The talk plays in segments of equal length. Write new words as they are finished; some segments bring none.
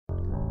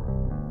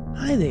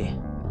Hi there,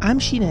 I'm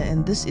Sheena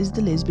and this is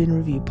the Lesbian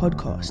Review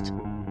podcast.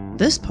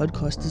 This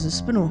podcast is a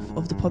spin-off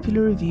of the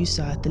popular review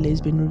site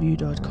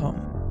thelesbianreview.com,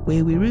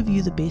 where we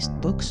review the best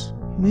books,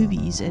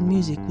 movies and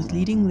music with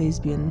leading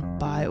lesbian,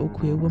 bi or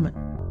queer women.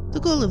 The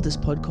goal of this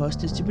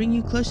podcast is to bring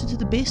you closer to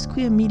the best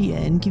queer media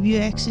and give you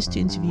access to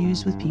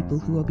interviews with people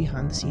who are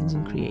behind the scenes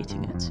in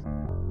creating it.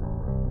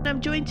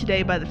 I'm joined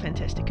today by the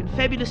fantastic and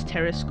fabulous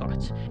Tara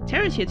Scott.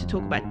 Tara's here to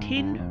talk about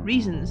 10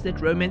 reasons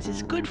that romance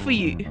is good for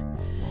you.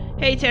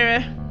 Hey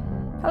Tara.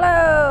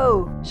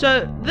 Hello!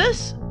 So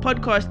this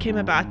podcast came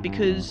about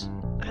because,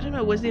 I don't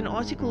know, was there an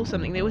article or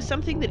something? There was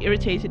something that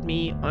irritated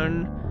me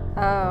on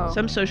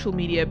some social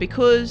media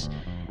because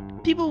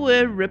people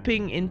were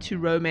ripping into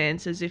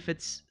romance as if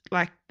it's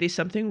like there's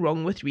something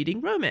wrong with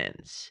reading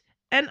romance.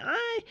 And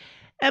I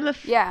am a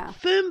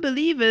firm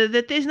believer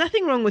that there's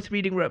nothing wrong with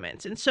reading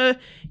romance. And so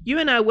you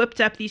and I whipped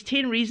up these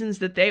 10 reasons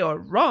that they are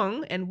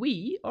wrong and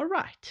we are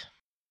right.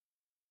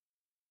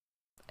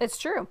 It's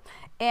true.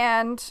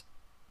 And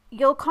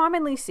you'll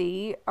commonly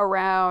see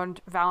around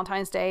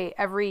Valentine's Day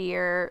every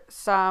year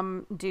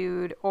some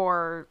dude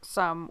or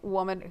some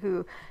woman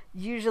who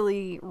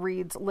usually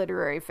reads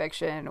literary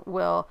fiction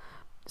will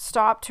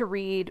stop to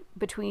read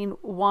between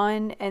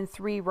 1 and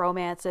 3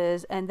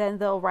 romances, and then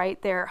they'll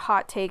write their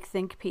hot take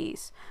think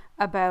piece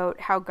about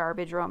how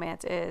garbage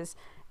romance is.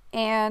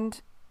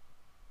 And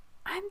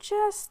I'm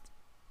just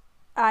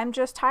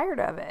tired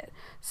of it.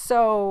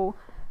 So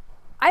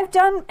I've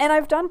done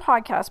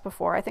podcasts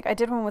before. I think I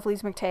did one with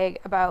Lise McTagg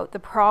about the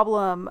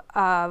problem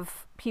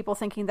of people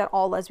thinking that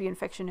all lesbian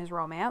fiction is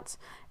romance,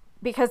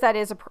 because that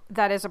is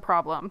a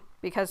problem,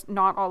 because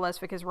not all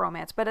lesfic is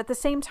romance. But at the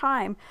same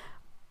time,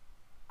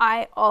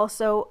 I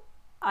also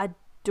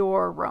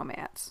adore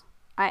romance.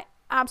 I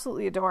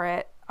absolutely adore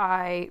it.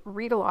 I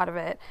read a lot of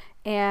it,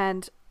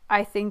 and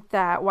I think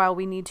that while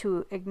we need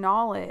to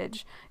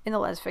acknowledge in the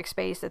lesfic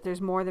space that there's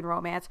more than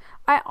romance,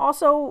 I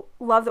also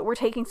love that we're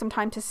taking some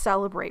time to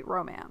celebrate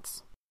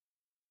romance.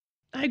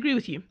 I agree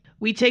with you.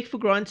 We take for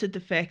granted the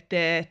fact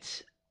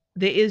that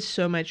there is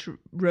so much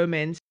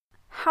romance.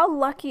 How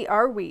lucky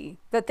are we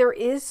that there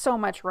is so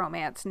much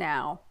romance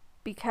now?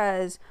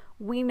 Because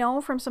we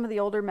know from some of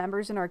the older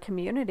members in our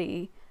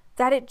community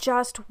that it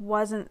just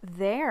wasn't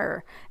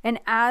there. And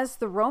as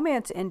the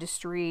romance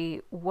industry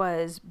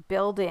was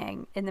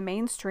building in the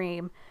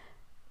mainstream,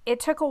 it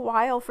took a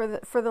while for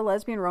the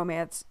lesbian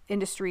romance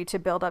industry to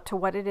build up to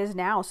what it is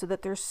now, so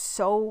that there's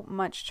so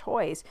much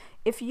choice.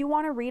 If you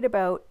want to read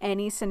about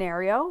any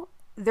scenario,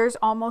 there's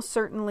almost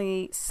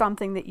certainly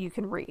something that you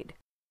can read.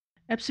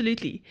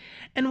 Absolutely.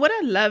 And what I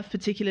love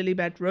particularly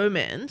about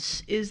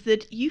romance is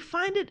that you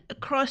find it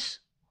across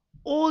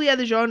all the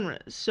other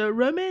genres. So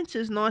romance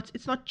it's not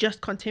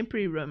just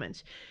contemporary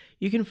romance.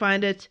 You can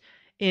find it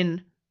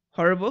in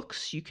horror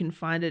books, you can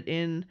find it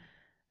in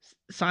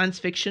science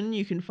fiction,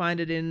 you can find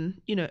it in,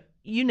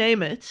 you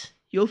name it,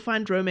 you'll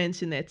find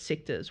romance in that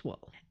sector as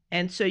well.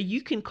 And so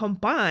you can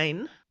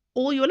combine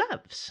all your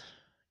loves.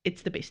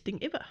 It's the best thing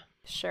ever.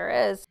 Sure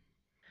is.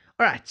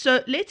 All right,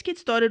 so let's get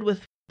started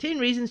with 10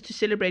 reasons to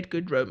celebrate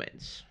good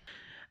romance.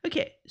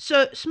 Okay,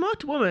 so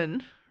smart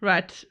women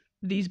write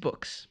these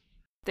books.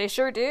 They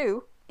sure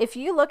do. If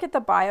you look at the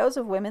bios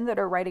of women that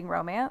are writing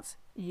romance,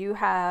 you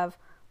have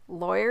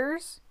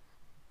lawyers,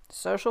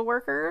 social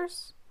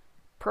workers,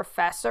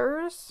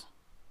 professors,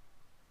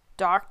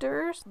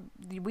 doctors.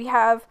 We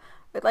have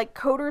like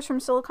coders from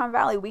Silicon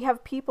Valley. We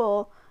have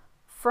people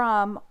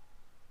from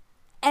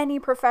any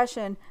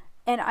profession,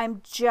 and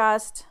I'm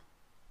just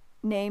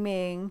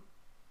naming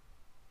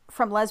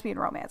from lesbian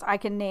romance. I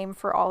can name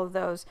for all of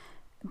those,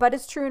 but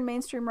it's true in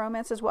mainstream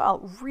romance as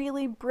well.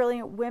 Really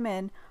brilliant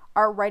women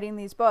are writing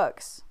these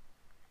books,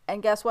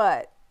 and guess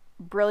what?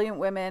 Brilliant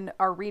women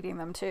are reading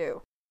them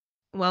too.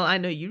 Well, I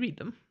know you read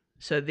them,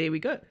 so there we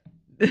go.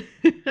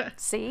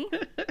 See?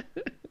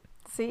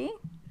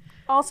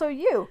 Also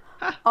you.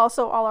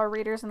 Also all our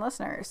readers and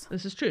listeners.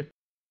 This is true.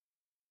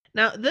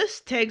 Now,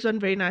 this tags on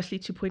very nicely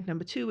to point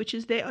number 2, which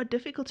is they are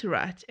difficult to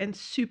write and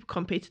super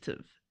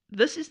competitive.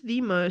 This is the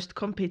most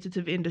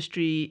competitive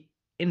industry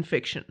in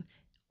fiction.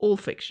 All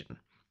fiction.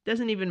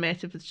 Doesn't even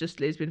matter if it's just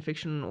lesbian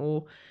fiction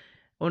or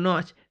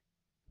not.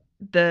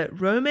 The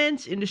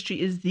romance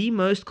industry is the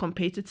most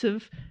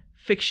competitive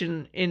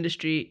fiction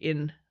industry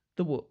in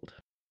the world.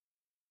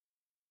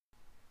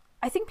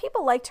 I think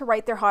people like to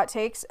write their hot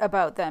takes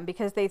about them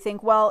because they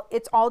think, well,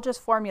 it's all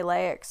just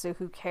formulaic, so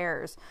who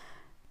cares?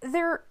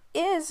 There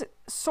is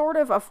sort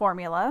of a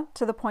formula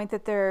to the point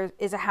that there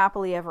is a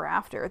happily ever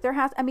after.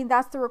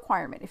 That's the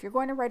requirement. If you're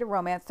going to write a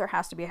romance, there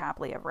has to be a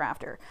happily ever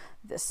after.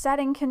 The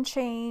setting can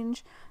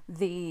change,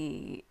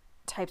 the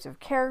types of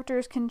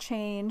characters can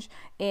change,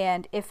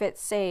 and if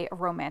it's, say, a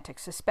romantic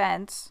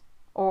suspense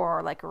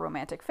or like a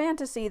romantic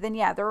fantasy, then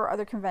yeah, there are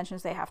other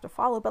conventions they have to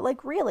follow, but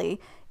like really,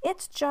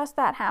 it's just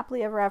that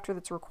happily ever after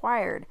that's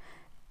required.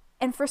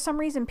 And for some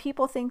reason,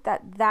 people think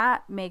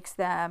that makes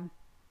them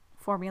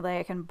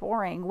formulaic and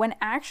boring, when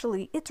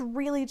actually it's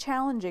really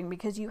challenging,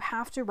 because you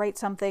have to write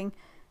something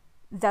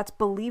that's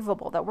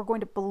believable, that we're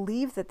going to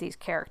believe that these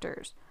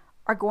characters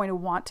are going to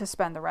want to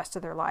spend the rest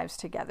of their lives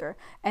together,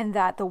 and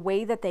that the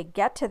way that they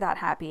get to that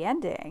happy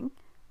ending,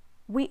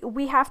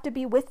 we have to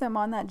be with them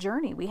on that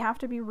journey. We have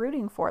to be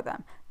rooting for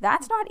them.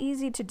 That's not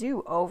easy to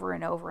do over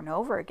and over and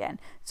over again.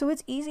 So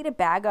it's easy to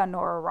bag on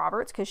Nora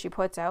Roberts because she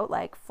puts out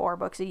like 4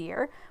 books a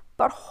year,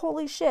 but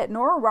holy shit,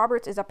 Nora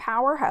Roberts is a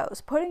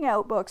powerhouse, putting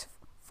out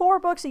 4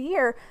 books a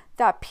year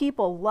that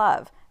people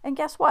love. And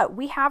guess what?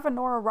 We have a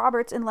Nora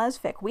Roberts in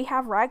Lesfic. We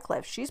have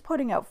Radcliffe. She's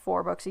putting out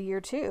 4 books a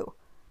year too,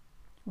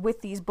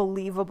 with these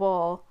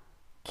believable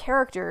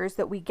characters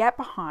that we get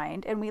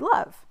behind and we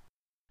love.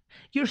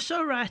 You're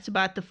so right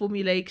about the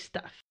formulaic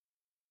stuff.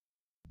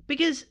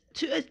 Because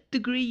to a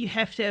degree, you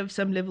have to have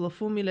some level of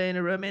formula in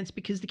a romance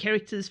because the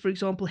characters, for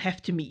example,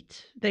 have to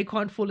meet. They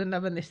can't fall in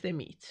love unless they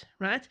meet,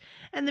 right?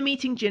 And the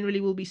meeting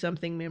generally will be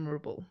something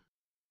memorable.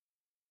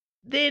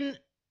 Then,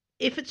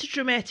 if it's a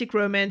dramatic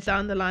romance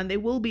down the line, there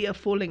will be a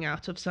falling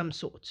out of some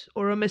sort,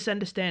 or a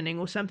misunderstanding,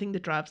 or something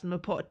that drives them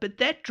apart. But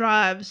that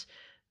drives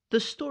the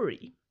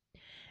story.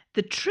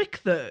 The trick,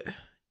 though,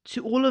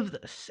 to all of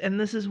this, and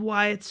this is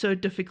why it's so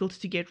difficult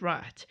to get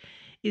right,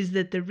 is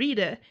that the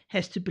reader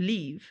has to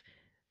believe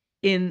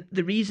in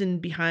the reason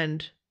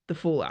behind the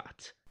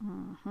fallout.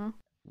 Mm-hmm.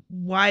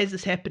 Why is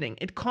this happening?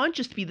 It can't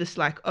just be this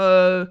like,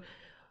 oh,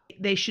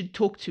 they should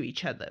talk to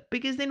each other,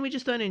 because then we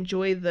just don't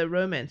enjoy the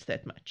romance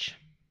that much.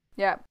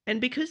 Yeah.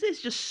 And because there's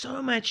just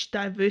so much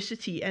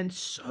diversity and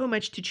so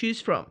much to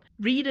choose from,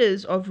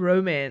 readers of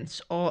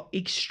romance are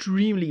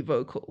extremely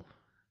vocal.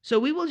 So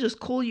we will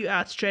just call you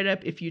out straight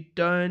up if you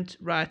don't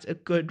write a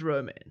good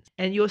romance,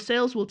 and your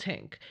sales will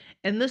tank.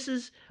 And this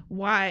is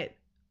why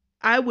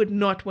I would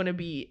not want to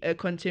be a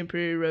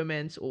contemporary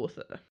romance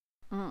author.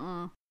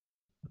 Mm-mm.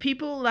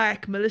 People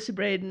like Melissa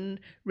Braden,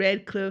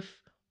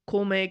 Radcliffe,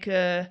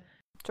 Callmaker,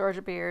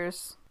 Georgia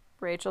Beers,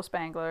 Rachel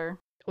Spangler.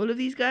 all of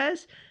these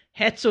guys,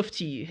 hats off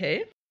to you,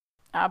 hey?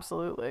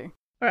 Absolutely.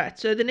 All right,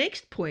 so the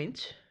next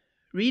point,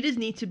 readers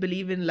need to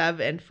believe in love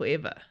and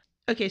forever.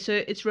 Okay,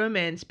 so it's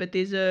romance, but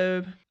there's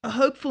a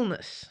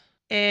hopefulness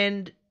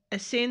and a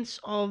sense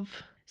of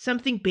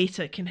something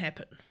better can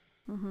happen.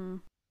 Mm-hmm.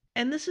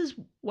 And this is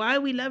why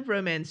we love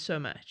romance so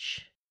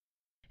much.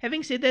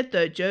 Having said that,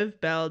 though, Jove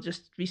Bell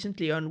just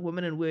recently on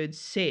Woman and Words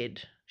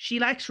said she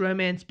likes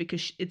romance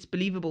because it's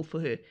believable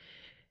for her.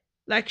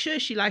 Like, sure,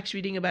 she likes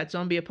reading about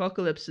zombie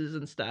apocalypses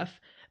and stuff,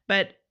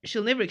 but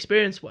she'll never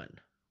experience one.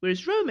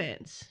 Whereas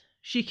romance,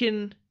 she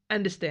can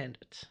understand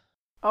it.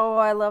 Oh,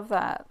 I love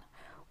that.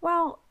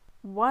 Well,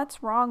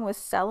 what's wrong with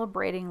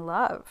celebrating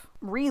love?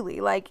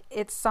 Really, like,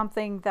 it's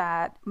something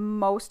that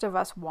most of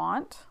us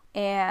want.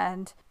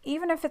 And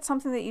even if it's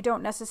something that you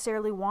don't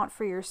necessarily want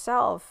for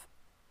yourself,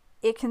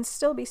 it can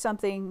still be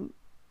something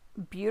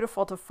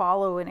beautiful to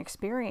follow and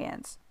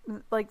experience,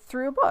 like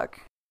through a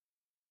book.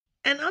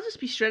 And I'll just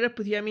be straight up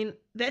with you. I mean,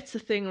 that's the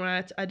thing,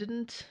 right? I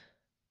didn't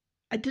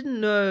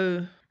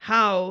know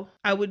how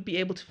I would be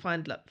able to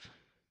find love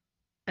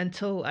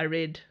until I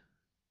read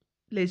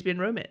lesbian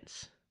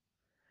romance.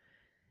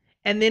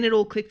 And then it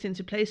all clicked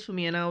into place for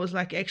me, and I was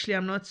like, actually,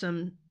 I'm not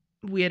some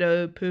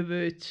weirdo,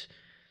 pervert,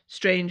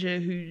 stranger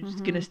who's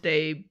going to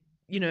stay,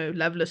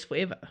 loveless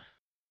forever.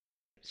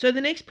 So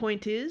the next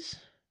point is,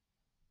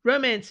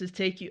 romances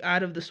take you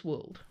out of this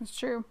world. It's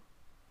true.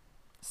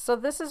 So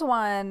this is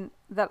one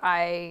that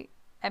I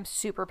am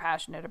super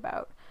passionate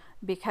about,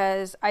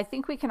 because I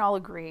think we can all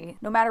agree,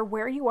 no matter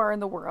where you are in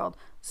the world,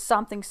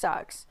 something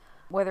sucks.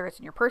 Whether it's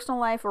in your personal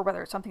life or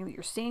whether it's something that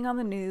you're seeing on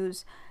the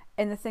news.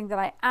 And the thing that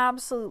I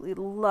absolutely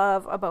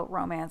love about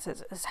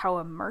romances is how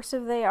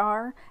immersive they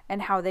are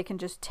and how they can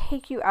just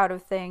take you out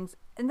of things.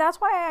 And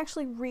that's why I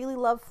actually really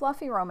love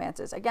fluffy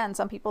romances. Again,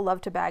 some people love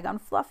to bag on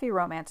fluffy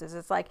romances.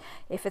 It's like,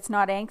 if it's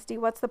not angsty,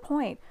 what's the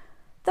point?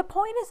 The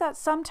point is that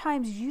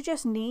sometimes you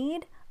just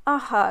need a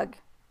hug.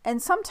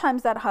 And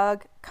sometimes that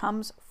hug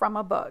comes from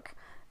a book.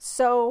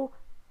 So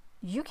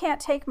you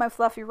can't take my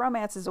fluffy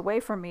romances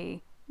away from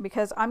me,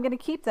 because I'm going to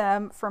keep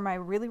them for my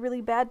really,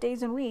 really bad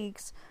days and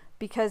weeks,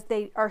 because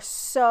they are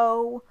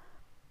so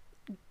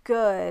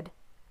good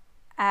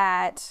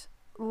at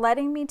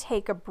letting me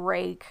take a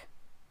break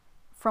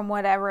from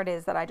whatever it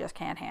is that I just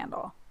can't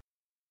handle.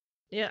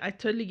 Yeah, I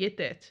totally get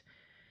that.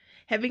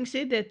 Having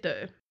said that,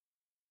 though,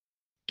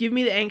 give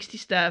me the angsty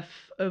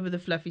stuff over the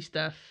fluffy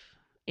stuff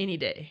any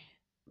day.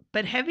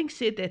 But having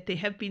said that, there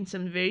have been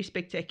some very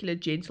spectacular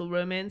gentle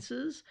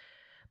romances,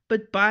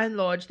 but by and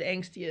large, the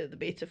angstier, the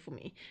better for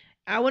me.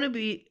 I want to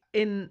be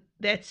in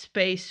that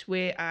space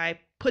where I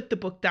put the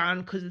book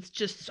down because it's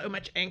just so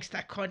much angst,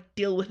 I can't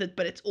deal with it,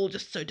 but it's all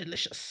just so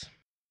delicious.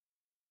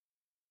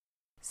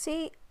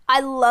 See, I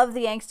love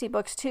the angsty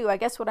books too. I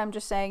guess what I'm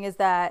just saying is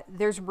that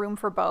there's room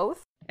for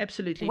both.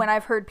 Absolutely. When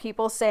I've heard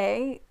people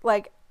say,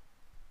 like,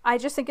 I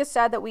just think it's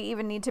sad that we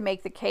even need to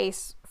make the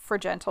case for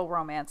gentle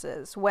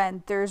romances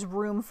when there's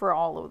room for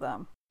all of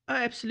them. Oh,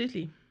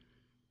 absolutely.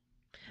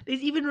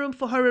 There's even room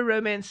for horror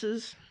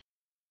romances.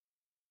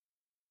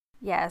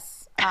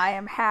 Yes, I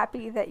am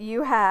happy that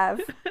you have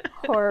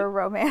horror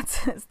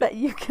romances that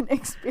you can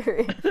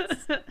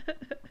experience.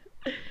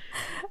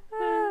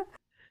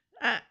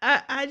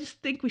 I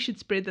just think we should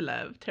spread the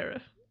love,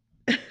 Tara.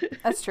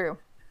 That's true.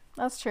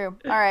 That's true.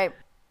 All right.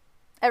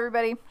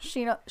 Everybody,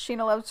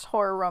 Sheena loves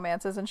horror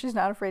romances, and she's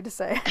not afraid to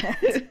say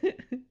it.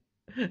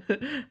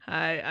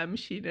 Hi, I'm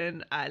Sheena,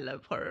 and I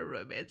love horror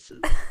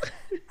romances.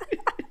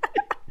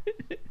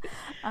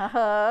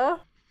 Uh-huh.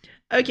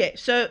 Okay,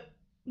 so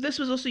this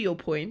was also your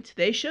point.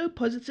 They show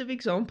positive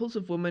examples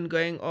of women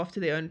going after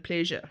their own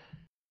pleasure.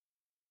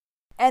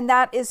 And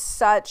that is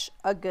such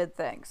a good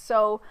thing.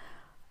 So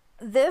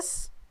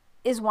this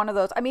is one of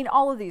those, I mean,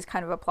 all of these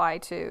apply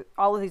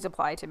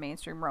to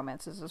mainstream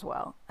romances as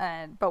well.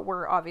 But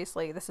we're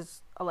obviously, this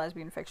is a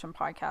lesbian fiction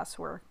podcast,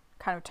 so we're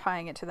kind of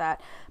tying it to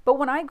that. But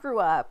when I grew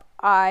up,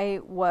 I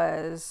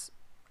was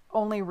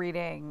only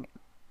reading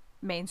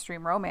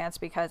mainstream romance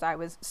because I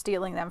was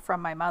stealing them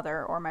from my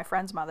mother or my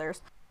friends'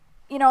 mothers.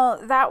 You know,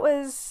 that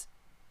was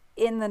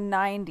in the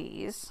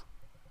 90s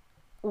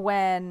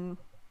when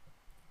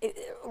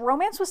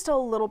romance was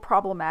still a little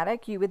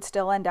problematic. You would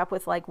still end up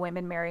with like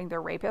women marrying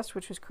their rapist,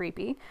 which was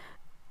creepy.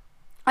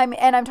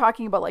 I'm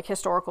talking about like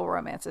historical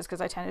romances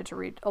because I tended to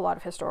read a lot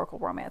of historical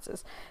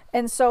romances.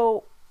 And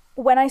so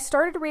when I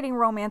started reading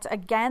romance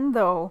again,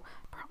 though,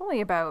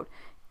 probably about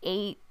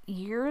 8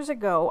 years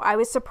ago, I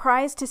was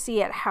surprised to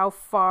see at how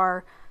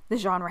far the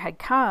genre had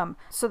come,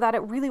 so that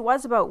it really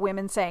was about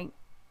women saying,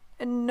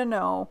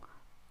 no,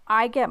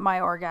 I get my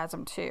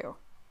orgasm too.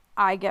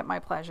 I get my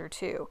pleasure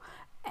too.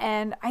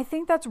 And I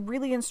think that's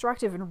really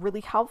instructive and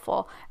really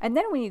helpful. And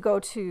then when you go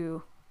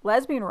to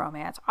lesbian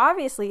romance,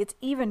 obviously it's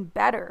even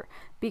better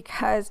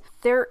because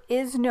there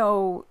is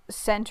no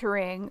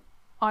centering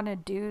on a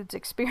dude's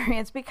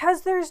experience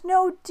because there's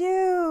no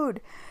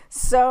dude.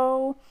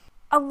 So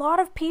a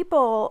lot of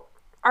people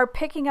are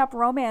picking up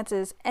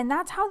romances, and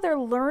that's how they're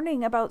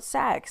learning about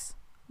sex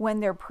when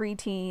they're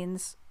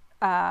preteens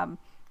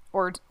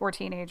or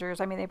teenagers.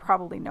 I mean, they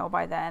probably know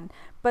by then,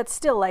 but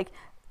still, like,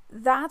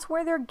 that's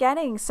where they're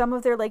getting some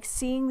of their, like,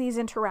 seeing these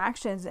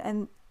interactions,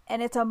 and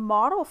it's a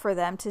model for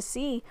them to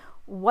see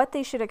what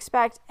they should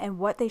expect and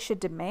what they should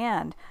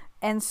demand.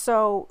 And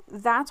so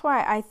that's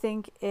why I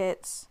think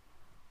it's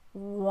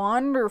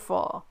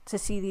wonderful to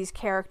see these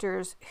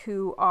characters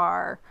who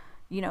are,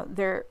 you know,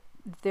 they're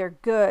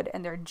good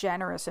and they're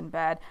generous in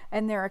bed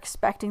and they're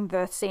expecting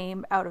the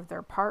same out of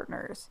their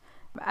partners,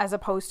 as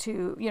opposed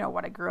to, you know,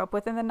 what I grew up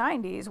with in the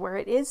 90s where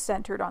it is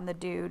centered on the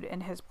dude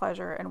and his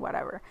pleasure and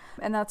whatever.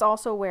 And that's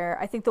also where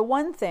I think the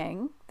one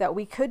thing that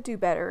we could do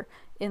better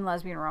in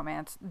lesbian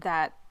romance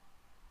that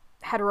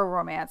hetero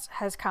romance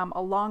has come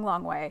a long,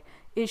 long way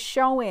is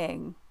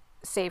showing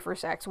safer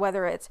sex,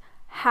 whether it's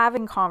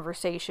having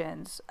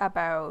conversations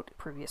about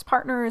previous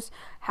partners,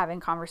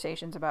 having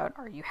conversations about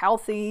are you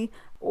healthy,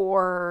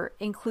 or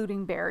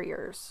including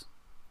barriers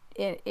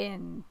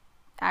in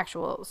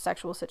actual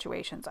sexual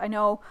situations. I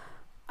know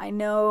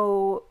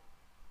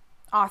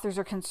authors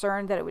are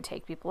concerned that it would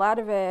take people out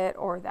of it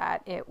or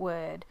that it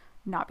would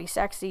not be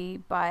sexy,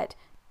 but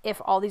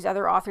if all these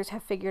other authors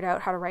have figured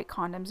out how to write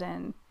condoms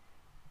in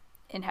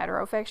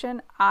hetero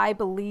fiction, I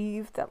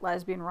believe that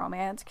lesbian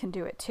romance can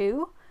do it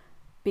too,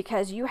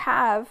 because you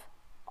have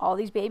all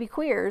these baby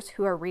queers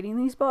who are reading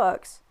these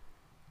books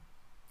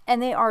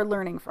and they are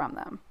learning from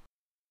them.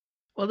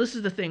 Well, this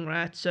is the thing,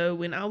 right? So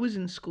when I was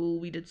in school,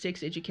 we did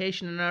sex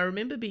education, and I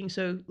remember being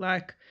so,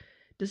 like,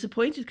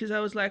 disappointed because I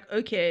was like,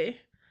 okay,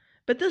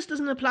 but this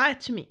doesn't apply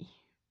to me.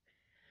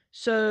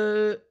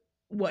 So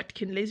what,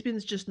 can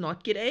lesbians just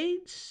not get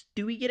AIDS?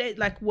 Do we get AIDS?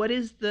 Like, what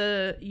is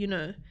the, you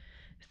know,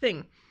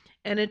 thing?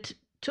 And it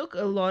took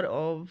a lot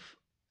of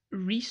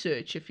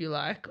research, if you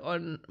like,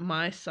 on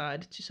my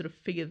side to sort of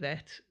figure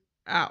that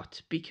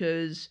out,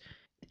 because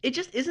it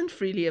just isn't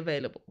freely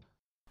available.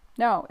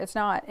 No, it's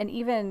not. And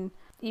even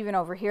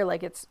over here,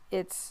 like,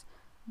 it's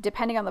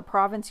depending on the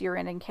province you're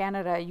in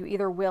Canada, you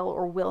either will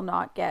or will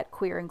not get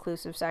queer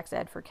inclusive sex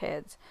ed for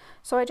kids.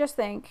 So I just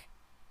think,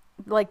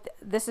 like,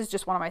 this is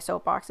just one of my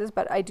soapboxes,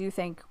 but I do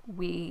think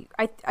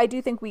I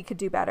do think we could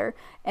do better.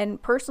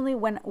 And personally,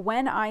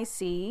 when I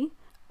see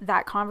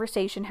that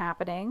conversation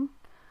happening,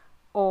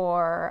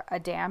 or a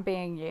dam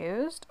being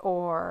used,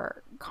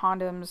 or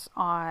condoms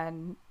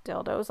on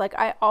dildos, like,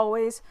 I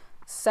always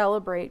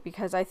celebrate,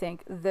 because I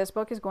think this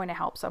book is going to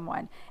help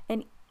someone.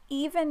 And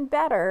even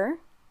better,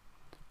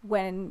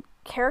 when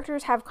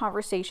characters have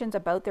conversations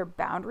about their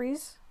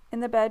boundaries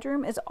in the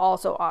bedroom, is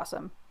also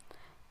awesome,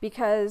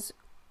 because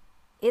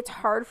it's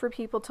hard for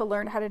people to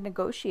learn how to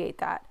negotiate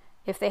that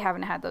if they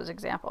haven't had those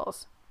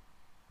examples.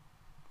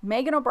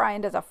 Megan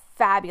O'Brien does a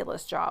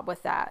fabulous job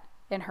with that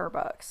in her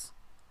books.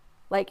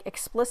 Like,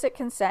 explicit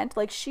consent,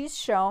 like, she's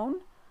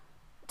shown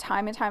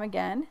time and time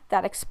again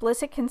that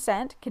explicit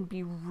consent can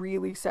be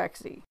really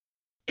sexy.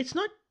 It's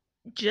not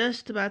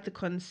just about the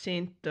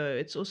consent, though.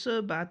 It's also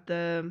about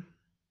the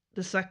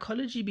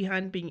psychology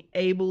behind being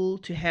able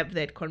to have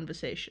that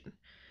conversation.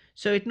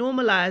 So it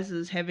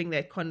normalizes having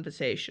that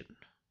conversation.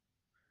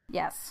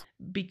 Yes.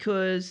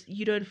 Because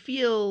you don't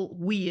feel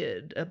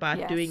weird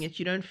about doing it.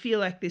 You don't feel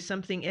like there's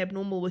something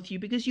abnormal with you,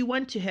 because you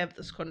want to have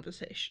this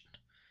conversation.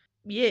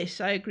 Yes,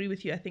 I agree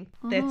with you. I think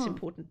that's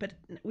important. But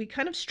we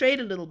kind of strayed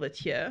a little bit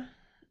here.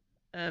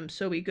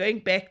 So we're going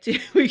back to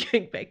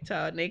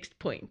our next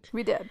point.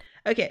 We did.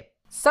 Okay.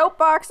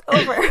 Soapbox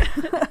over.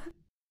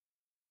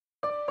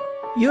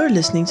 You're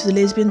listening to The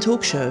Lesbian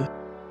Talk Show.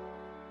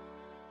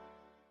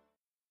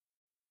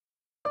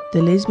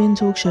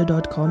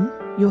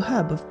 TheLesbianTalkShow.com, your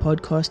hub of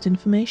podcast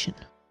information.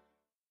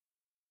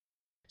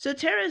 So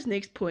Tara's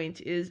next point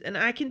is, and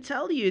I can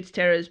tell you it's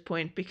Tara's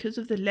point because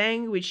of the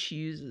language she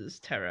uses,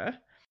 Tara.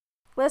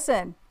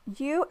 Listen,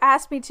 you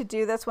asked me to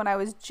do this when I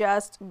was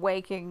just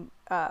waking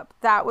up.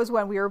 That was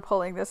when we were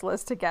pulling this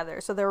list together,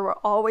 so there will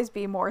always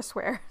be more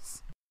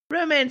swears.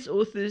 Romance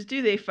authors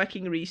do their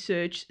fucking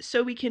research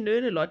so we can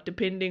learn a lot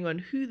depending on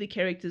who the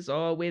characters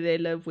are, where they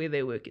live, where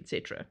they work,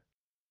 etc.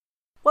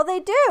 Well, they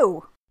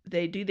do.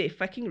 They do their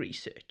fucking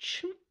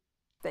research.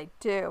 They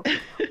do.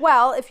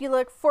 Well, if you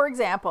look, for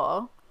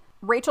example,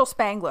 Rachel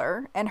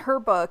Spangler and her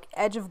book,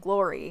 Edge of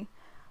Glory,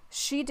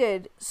 she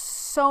did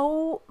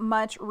so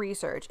much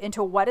research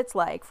into what it's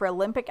like for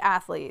Olympic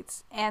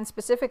athletes and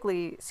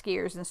specifically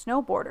skiers and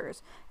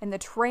snowboarders and the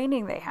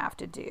training they have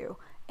to do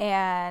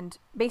and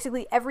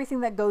basically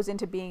everything that goes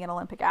into being an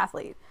Olympic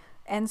athlete.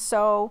 And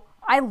so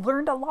I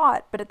learned a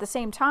lot, but at the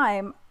same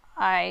time,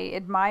 I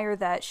admire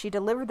that she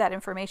delivered that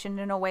information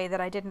in a way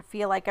that I didn't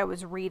feel like I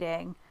was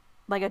reading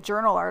like a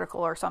journal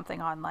article or something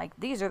on like,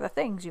 these are the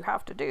things you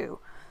have to do.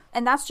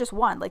 And that's just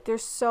one. Like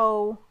there's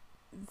so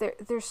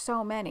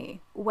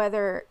many,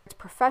 whether it's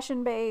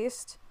profession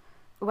based,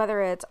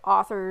 whether it's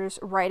authors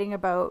writing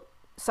about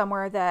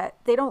somewhere that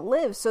they don't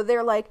live. So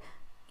they're like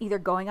either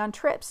going on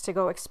trips to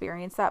go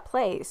experience that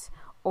place,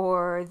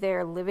 or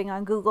they're living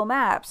on Google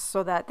Maps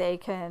so that they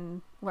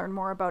can learn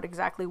more about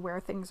exactly where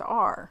things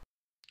are.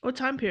 Or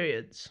time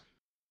periods.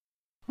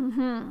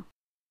 Oh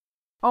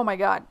my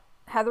God.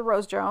 Heather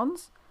Rose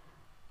Jones,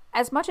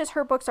 as much as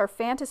her books are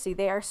fantasy,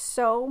 they are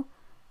so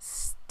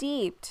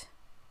steeped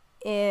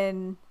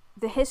in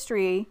the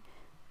history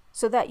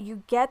so that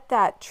you get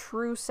that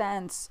true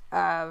sense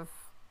of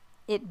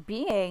it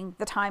being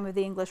the time of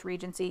the English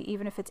Regency,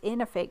 even if it's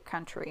in a fake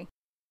country.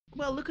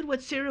 Well, look at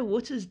what Sarah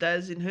Waters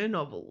does in her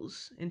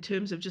novels in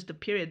terms of just the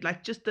period,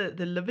 like just the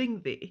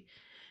living there.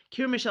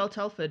 Kira Michelle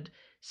Telford,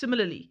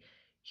 similarly,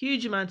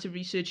 huge amounts of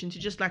research into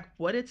just like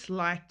what it's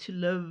like to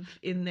live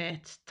in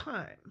that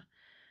time.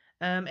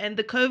 And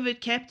The Covert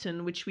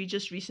Captain, which we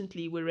just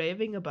recently were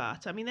raving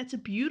about. I mean, that's a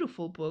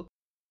beautiful book.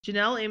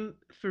 Janelle M.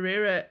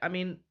 Ferreira, I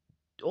mean,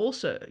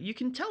 also, you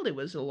can tell there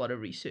was a lot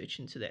of research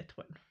into that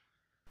one.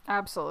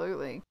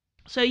 Absolutely.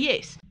 So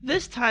yes,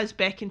 this ties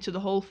back into the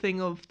whole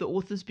thing of the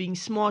authors being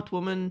smart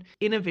women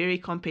in a very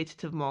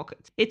competitive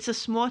market. It's a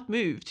smart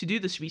move to do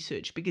this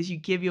research because you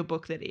give your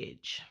book that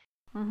edge.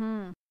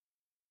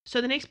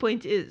 So the next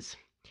point is,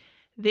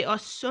 there are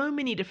so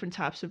many different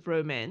types of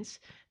romance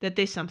that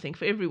there's something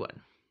for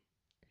everyone.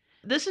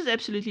 This is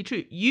absolutely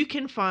true. You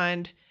can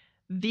find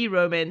the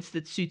romance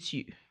that suits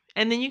you,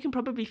 and then you can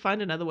probably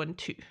find another one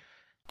too.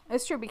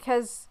 It's true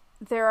because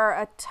there are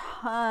a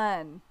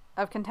ton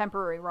of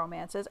contemporary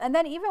romances, and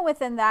then even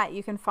within that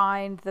you can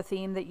find the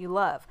theme that you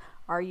love.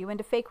 Are you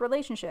into fake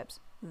relationships?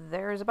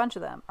 There's a bunch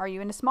of them. Are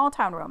you into small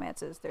town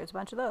romances? There's a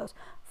bunch of those.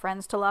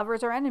 Friends to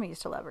lovers or enemies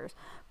to lovers.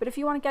 But if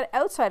you want to get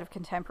outside of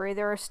contemporary,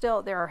 there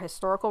are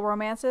historical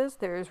romances.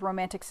 There's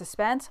romantic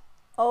suspense.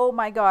 Oh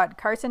my God,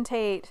 Carson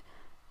Tate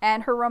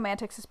and her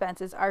romantic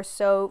suspenses are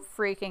so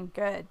freaking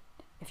good.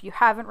 If you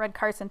haven't read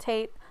Carson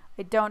Tate,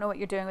 I don't know what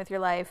you're doing with your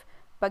life,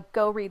 but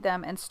go read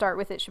them and start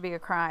with It Should Be a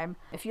Crime.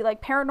 If you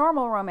like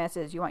paranormal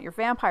romances, you want your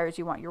vampires,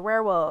 you want your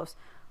werewolves,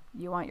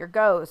 you want your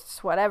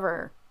ghosts,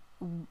 whatever,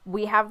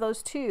 we have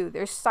those too.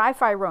 There's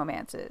sci-fi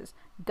romances.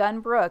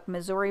 Gunn Brooke,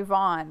 Missouri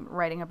Vaughn,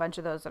 writing a bunch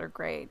of those that are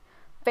great.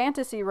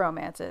 Fantasy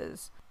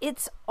romances.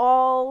 It's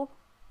all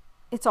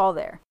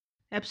there.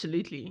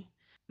 Absolutely.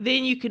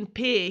 Then you can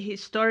pair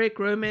historic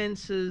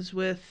romances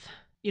with,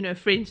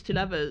 friends to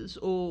lovers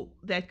or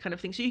that kind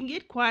of thing. So you can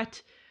get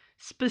quite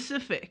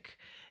specific,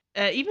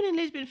 even in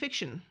lesbian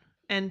fiction.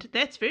 And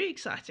that's very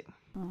exciting.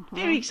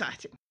 Very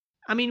exciting.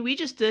 I mean, we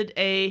just did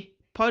a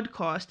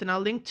podcast, and I'll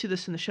link to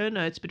this in the show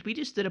notes, but we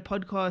just did a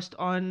podcast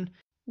on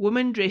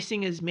women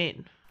dressing as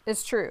men.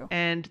 It's true.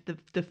 And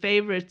the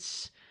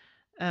favorites,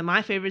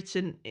 my favorites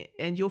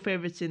and your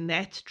favorites in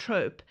that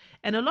trope.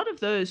 And a lot of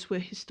those were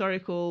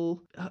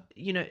historical,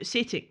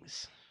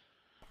 settings.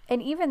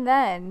 And even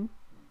then,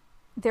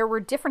 there were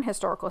different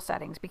historical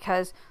settings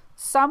because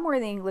some were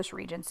the English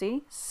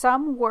Regency,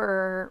 some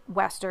were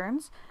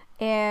Westerns,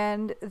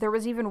 and there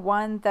was even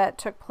one that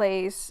took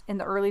place in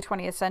the early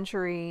 20th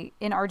century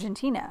in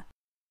Argentina.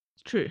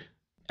 True.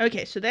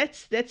 Okay, so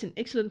that's an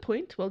excellent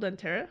point. Well done,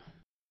 Tara.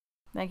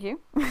 Thank you.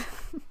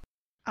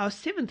 Our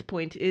seventh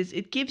point is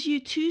it gives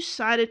you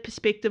two-sided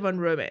perspective on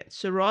romance,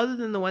 so rather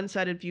than the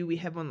one-sided view we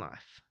have on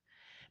life.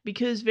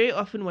 Because very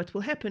often what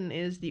will happen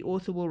is the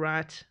author will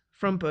write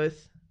from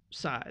both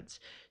sides.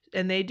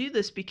 And they do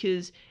this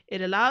because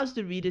it allows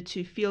the reader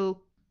to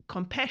feel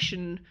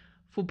compassion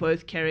for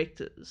both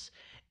characters.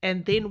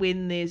 And then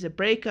when there's a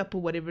breakup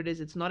or whatever it is,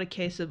 it's not a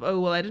case of, oh,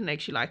 well, I didn't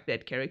actually like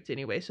that character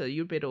anyway, so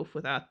you're better off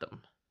without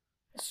them.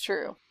 It's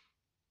true.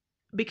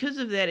 Because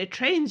of that, it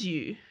trains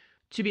you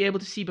to be able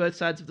to see both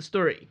sides of the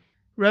story.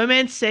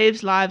 Romance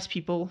saves lives,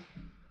 people.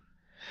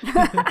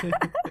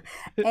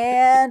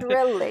 And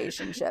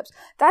relationships.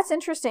 That's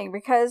interesting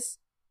because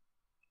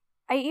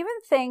I even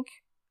think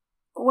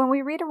when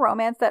we read a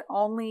romance that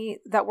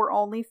we're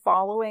only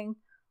following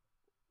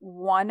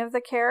one of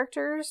the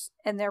characters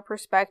and their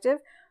perspective,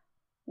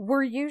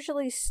 we're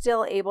usually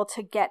still able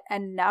to get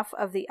enough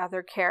of the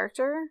other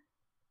character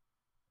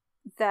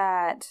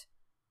that,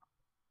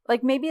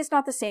 like, maybe it's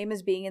not the same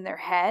as being in their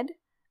head,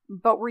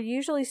 but we're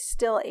usually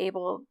still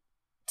able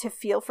to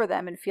feel for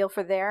them and feel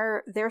for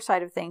their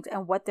side of things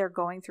and what they're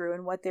going through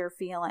and what they're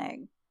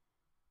feeling.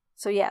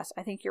 So yes,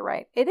 I think you're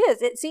right. It is.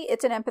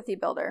 It's an empathy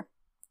builder.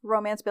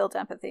 Romance builds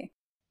empathy.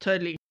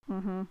 Totally.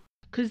 Mm-hmm.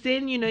 Because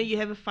then, you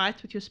have a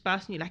fight with your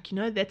spouse and you're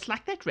like, that's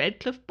like that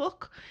Radcliffe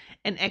book.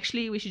 And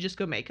actually, we should just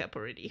go make up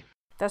already.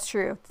 That's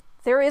true.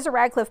 There is a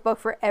Radcliffe book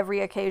for every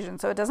occasion.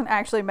 So it doesn't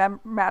actually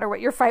matter what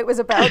your fight was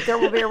about. There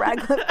will be a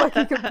Radcliffe book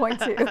you can point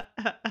to.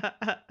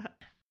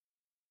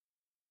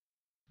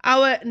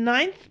 Our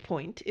 9th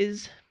point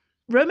is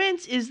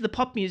romance is the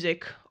pop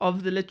music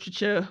of the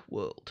literature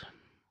world.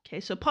 Okay,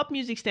 so pop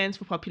music stands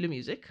for popular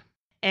music.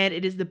 And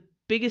it is the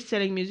biggest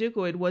selling music,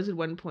 or it was at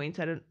one point.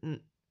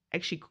 I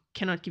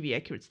cannot give you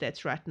accurate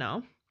stats right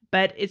now,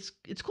 but it's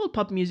called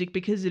pop music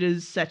because it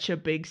is such a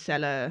big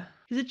seller.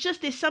 Because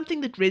there's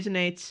something that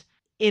resonates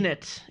in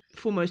it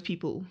for most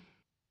people.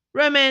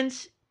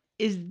 Romance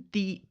is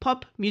the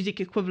pop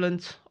music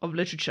equivalent of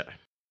literature.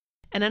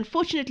 And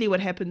unfortunately, what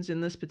happens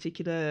in this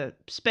particular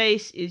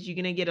space is you're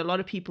going to get a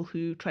lot of people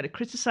who try to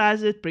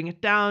criticize it, bring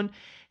it down,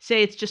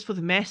 say it's just for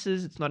the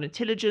masses, it's not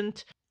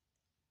intelligent.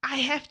 I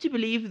have to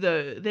believe,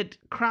 though, that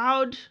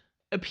crowd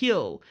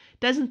appeal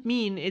doesn't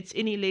mean it's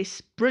any less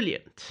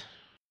brilliant.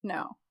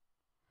 No.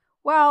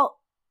 Well,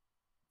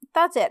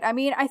 that's it. I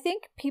mean, I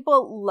think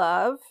people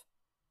love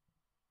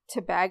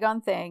to bag on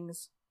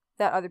things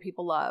that other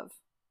people love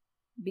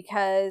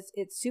because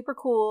it's super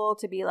cool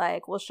to be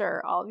like, well,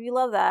 sure, all of you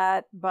love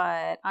that,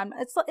 but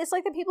it's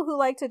like the people who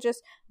like to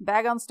just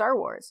bag on Star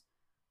Wars.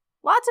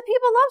 Lots of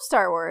people love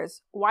Star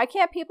Wars. Why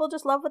can't people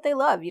just love what they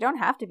love? You don't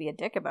have to be a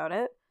dick about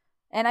it.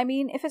 And I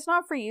mean, if it's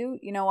not for you,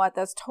 you know what?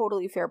 That's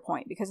totally fair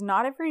point because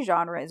not every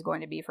genre is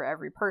going to be for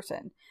every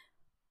person.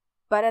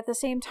 But at the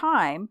same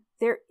time,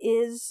 there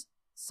is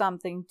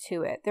something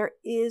to it. There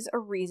is a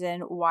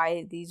reason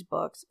why these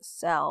books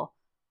sell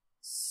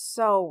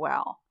so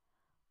well.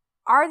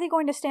 Are they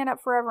going to stand up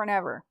forever and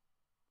ever?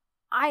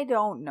 I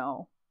don't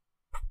know.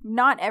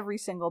 Not every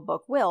single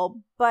book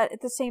will, but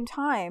at the same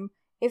time,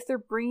 if they're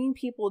bringing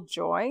people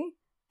joy,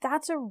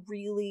 that's a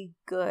really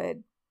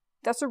good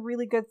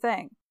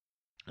thing.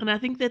 And I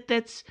think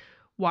that's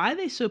why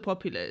they're so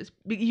popular.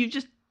 You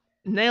just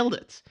nailed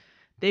it.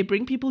 They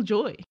bring people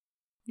joy.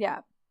 Yeah.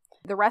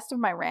 The rest of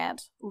my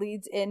rant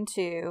leads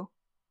into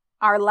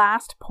our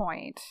last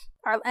point.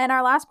 Our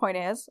last point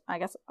is, I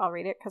guess I'll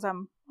read it because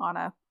I'm on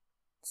a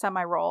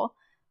semi-roll.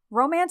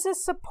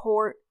 Romances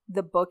support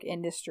the book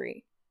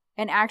industry.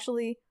 And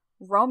actually,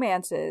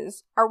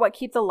 romances are what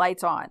keep the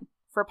lights on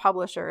for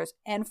publishers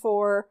and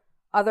for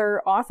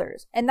other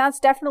authors. And that's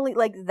definitely,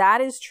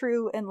 that is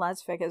true in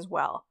Lesfic as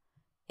well.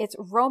 It's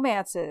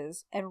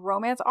romances and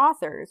romance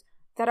authors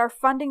that are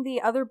funding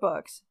the other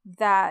books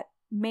that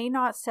may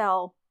not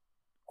sell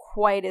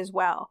quite as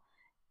well.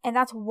 And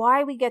that's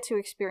why we get to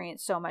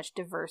experience so much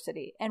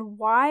diversity and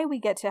why we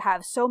get to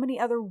have so many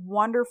other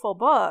wonderful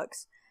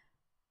books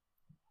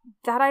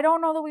that I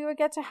don't know that we would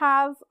get to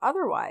have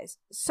otherwise.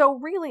 So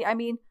really, I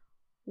mean,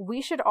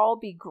 we should all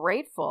be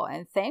grateful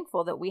and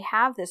thankful that we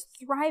have this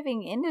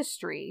thriving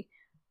industry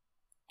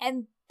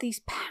and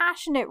these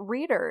passionate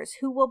readers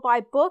who will buy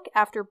book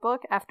after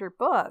book after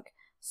book,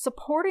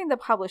 supporting the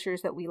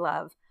publishers that we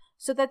love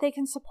so that they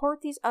can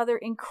support these other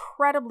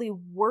incredibly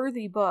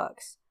worthy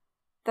books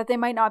that they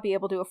might not be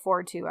able to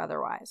afford to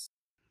otherwise.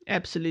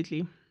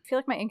 Absolutely. I feel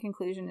like my in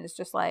conclusion is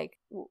just like,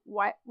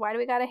 why do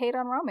we gotta hate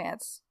on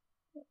romance?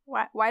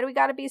 Why do we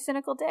gotta be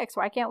cynical dicks?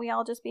 Why can't we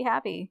all just be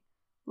happy?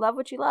 Love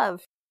what you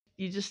love.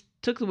 You just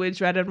took the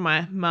words right out of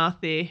my mouth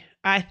there.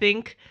 I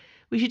think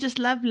we should just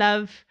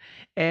love,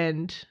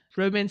 and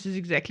romance is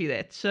exactly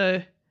that.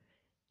 So,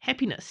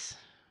 happiness.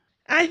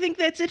 I think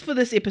that's it for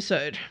this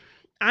episode.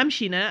 I'm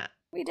Sheena.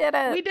 We did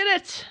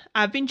it.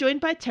 I've been joined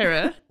by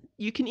Tara.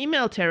 You can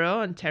email Tara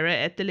on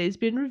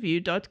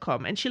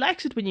tara@thelesbianreview.com, and she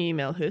likes it when you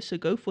email her, so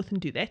go forth and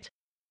do that.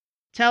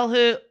 Tell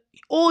her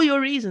all your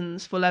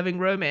reasons for loving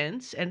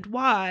romance and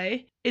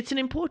why it's an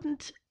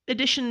important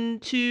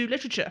addition to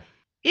literature.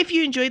 If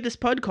you enjoyed this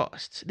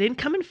podcast, then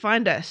come and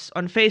find us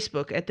on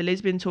Facebook at the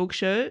Lesbian Talk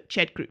Show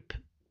chat group.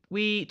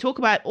 We talk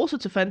about all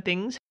sorts of fun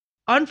things.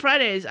 On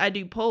Fridays, I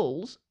do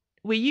polls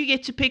where you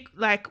get to pick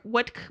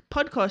what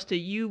podcaster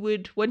you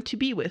would want to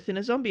be with in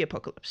a zombie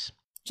apocalypse.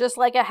 Just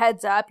like a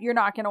heads up, you're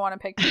not going to want to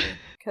pick me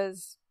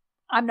because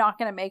I'm not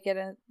going to make it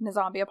in a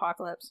zombie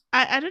apocalypse.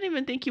 I don't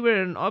even think you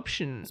were an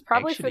option. It's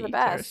probably actually, for the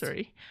best. Sarah,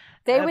 sorry.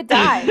 They would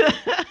die.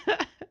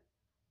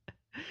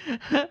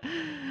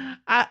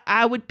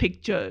 I would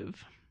pick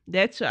Jove.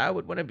 That's who I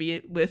would want to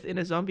be with in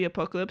a zombie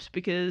apocalypse,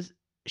 because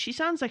she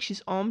sounds like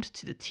she's armed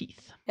to the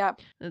teeth.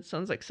 Yep. It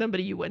sounds like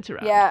somebody you went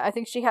around. Yeah, I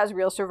think she has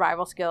real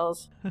survival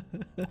skills.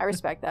 I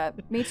respect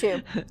that. Me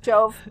too.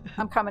 Jove,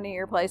 I'm coming to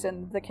your place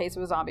in the case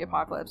of a zombie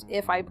apocalypse,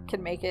 if I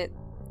can make it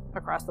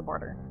across the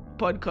border.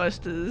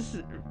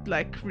 Podcasters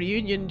like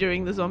reunion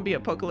during the zombie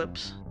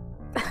apocalypse.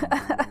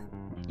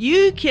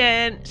 You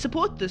can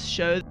support this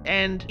show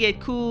and get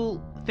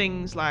cool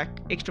things like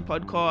extra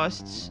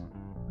podcasts,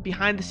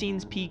 behind the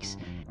scenes peeks,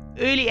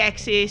 early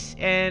access,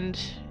 and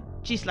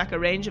just like a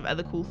range of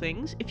other cool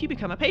things if you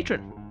become a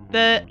patron.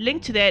 The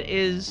link to that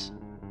is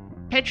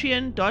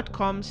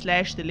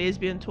patreon.com/the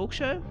lesbian talk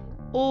show,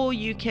 or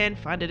you can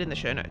find it in the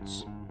show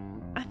notes.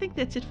 I think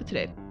that's it for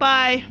today.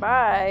 Bye.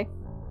 Bye.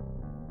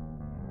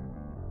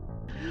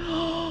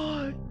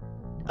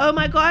 Oh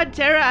my god,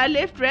 Tara, I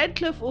left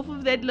Radcliffe off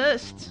of that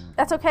list.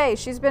 That's okay.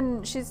 See,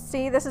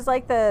 this is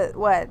like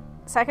the,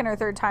 second or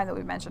third time that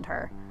we've mentioned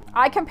her.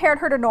 I compared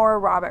her to Nora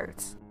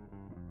Roberts.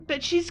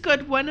 But she's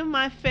got one of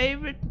my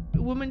favorite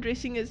women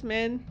dressing as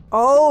men.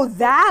 Oh,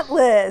 that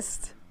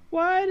list.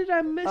 Why did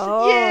I miss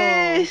it?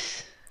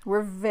 Yes!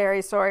 We're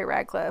very sorry,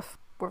 Radcliffe.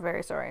 We're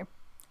very sorry.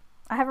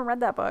 I haven't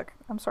read that book.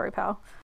 I'm sorry, pal.